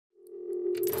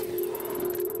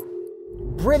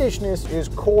Britishness is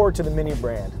core to the Mini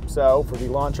brand. So, for the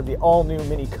launch of the all-new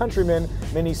Mini Countryman,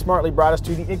 Mini smartly brought us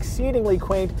to the exceedingly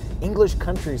quaint English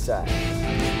countryside.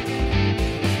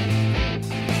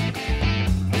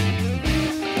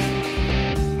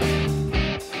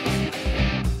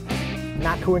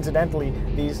 Not coincidentally,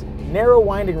 these narrow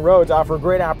winding roads offer a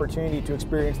great opportunity to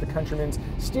experience the Countryman's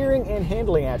steering and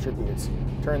handling attributes.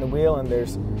 Turn the wheel and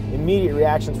there's immediate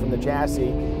reactions from the chassis.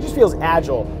 It just feels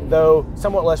agile, though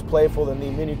somewhat less playful than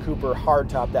the Mini Cooper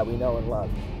hardtop that we know and love.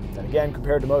 And again,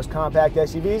 compared to most compact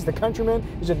SUVs, the Countryman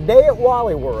is a day at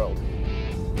Wally World.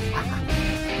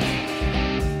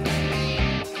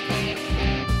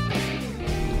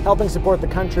 Helping support the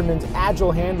Countryman's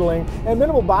agile handling and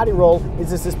minimal body roll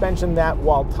is a suspension that,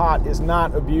 while taut, is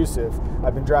not abusive.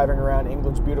 I've been driving around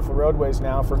England's beautiful roadways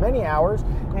now for many hours,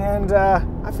 and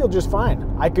I feel just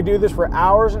fine. I could do this for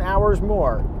hours and hours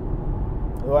more,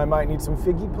 though I might need some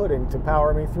figgy pudding to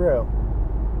power me through.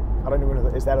 I don't even know,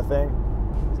 is that a thing?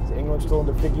 Is England still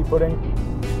into figgy pudding?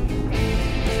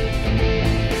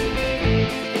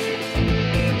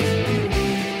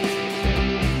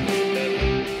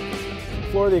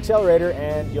 Floor the accelerator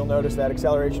and you'll notice that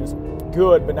acceleration is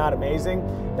good but not amazing.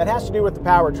 That has to do with the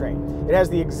powertrain. It has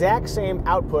the exact same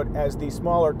output as the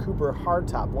smaller Cooper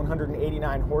hardtop,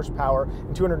 189 horsepower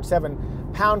and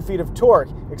 207 pound-feet of torque,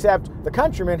 except the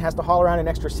Countryman has to haul around an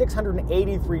extra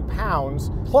 683 pounds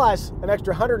plus an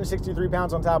extra 163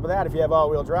 pounds on top of that if you have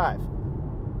all-wheel drive.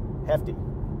 Hefty.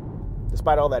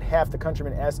 Despite all that heft, the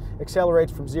Countryman S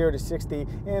accelerates from 0 to 60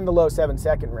 in the low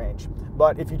 7-second range.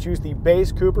 But if you choose the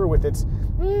base Cooper with its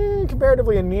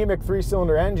comparatively anemic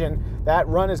 3-cylinder engine, that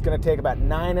run is going to take about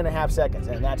 9.5 seconds,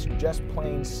 and that's just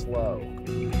plain slow.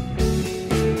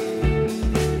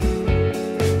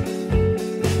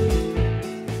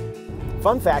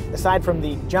 Fun fact, aside from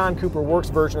the John Cooper Works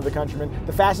version of the Countryman,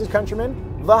 the fastest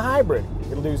Countryman, the hybrid.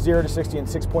 It'll do 0 to 60 in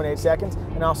 6.8 seconds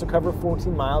and also cover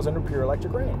 14 miles under pure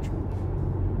electric range.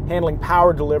 Handling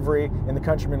power delivery in the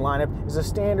Countryman lineup is a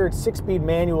standard 6-speed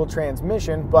manual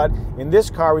transmission, but in this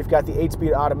car we've got the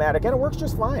 8-speed automatic and it works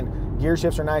just fine. Gear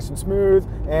shifts are nice and smooth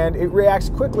and it reacts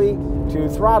quickly to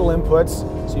throttle inputs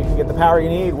so you can get the power you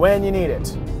need when you need it.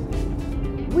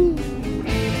 Whee!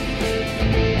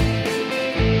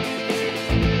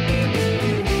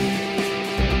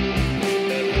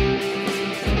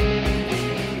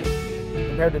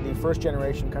 Compared to the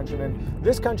first-generation Countryman,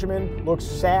 this Countryman looks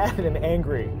sad and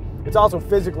angry. It's also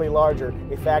physically larger,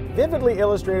 a fact vividly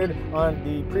illustrated on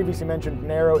the previously mentioned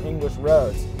narrow English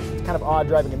roads. It's kind of odd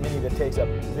driving a Mini that takes up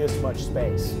this much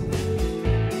space.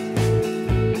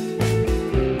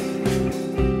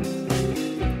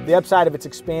 The upside of its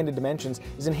expanded dimensions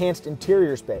is enhanced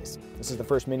interior space. This is the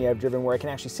first Mini I've driven where I can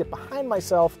actually sit behind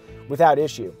myself without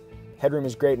issue. Headroom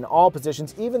is great in all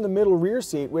positions, even the middle rear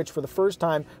seat, which for the first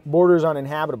time borders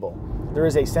uninhabitable. There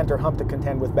is a center hump to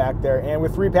contend with back there, and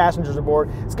with 3 passengers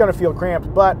aboard, it's going to feel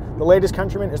cramped, but the latest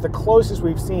Countryman is the closest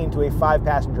we've seen to a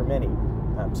 5-passenger Mini.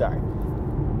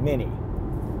 Mini.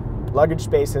 Luggage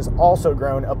space has also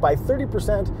grown up by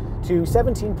 30% to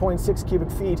 17.6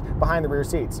 cubic feet behind the rear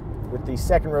seats. With the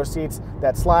second row seats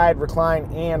that slide, recline,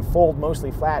 and fold mostly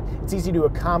flat, it's easy to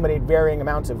accommodate varying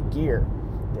amounts of gear.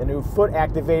 The new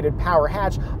foot-activated power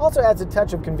hatch also adds a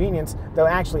touch of convenience, though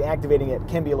actually activating it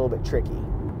can be a little bit tricky.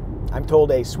 I'm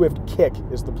told a swift kick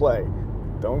is the play.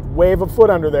 Don't wave a foot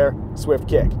under there, swift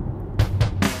kick.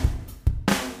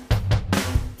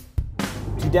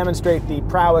 To demonstrate the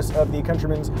prowess of the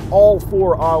Countryman's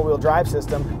all-4 all-wheel drive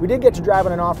system, we did get to drive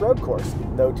on an off-road course,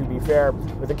 though to be fair,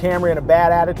 with a Camry and a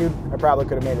bad attitude, I probably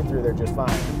could have made it through there just fine.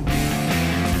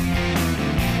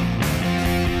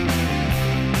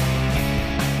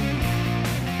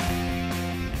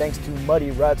 Thanks to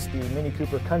muddy ruts, the Mini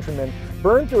Cooper Countryman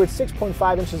burned through its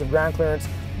 6.5 inches of ground clearance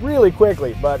really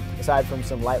quickly, but aside from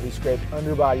some lightly scraped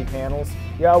underbody panels,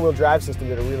 the all-wheel drive system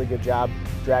did a really good job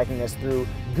dragging us through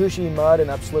gushy mud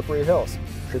and up slippery hills.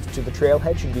 Trips to the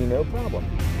trailhead should be no problem.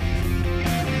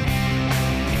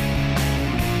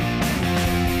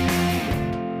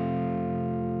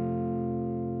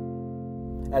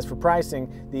 As for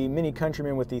pricing, the Mini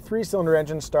Countryman with the 3-cylinder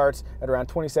engine starts at around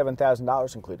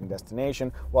 $27,000, including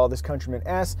destination, while this Countryman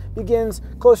S begins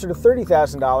closer to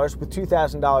 $30,000 with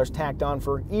 $2,000 tacked on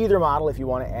for either model if you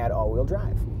want to add all-wheel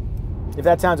drive. If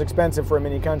that sounds expensive for a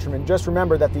Mini Countryman, just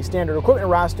remember that the standard equipment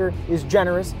roster is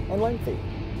generous and lengthy.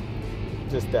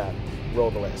 Just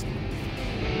roll the list.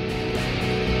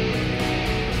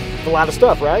 It's a lot of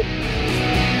stuff, right?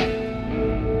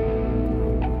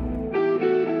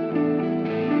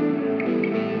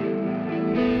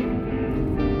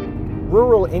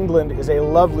 Rural England is a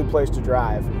lovely place to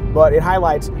drive, but it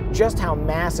highlights just how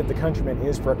massive the Countryman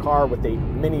is for a car with a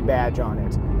Mini badge on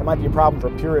it. That might be a problem for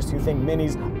purists who think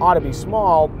Minis ought to be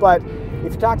small, but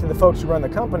if you talk to the folks who run the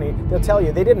company, they'll tell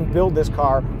you they didn't build this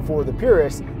car for the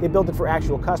purists, they built it for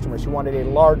actual customers who wanted a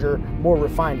larger, more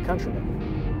refined Countryman.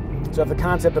 So if the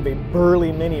concept of a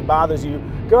burly Mini bothers you,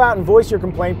 go out and voice your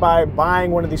complaint by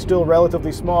buying one of these still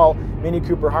relatively small Mini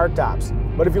Cooper hardtops.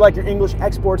 But if you like your English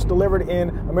exports delivered in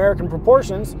American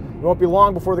proportions, it won't be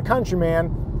long before the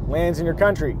Countryman lands in your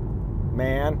country,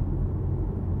 man.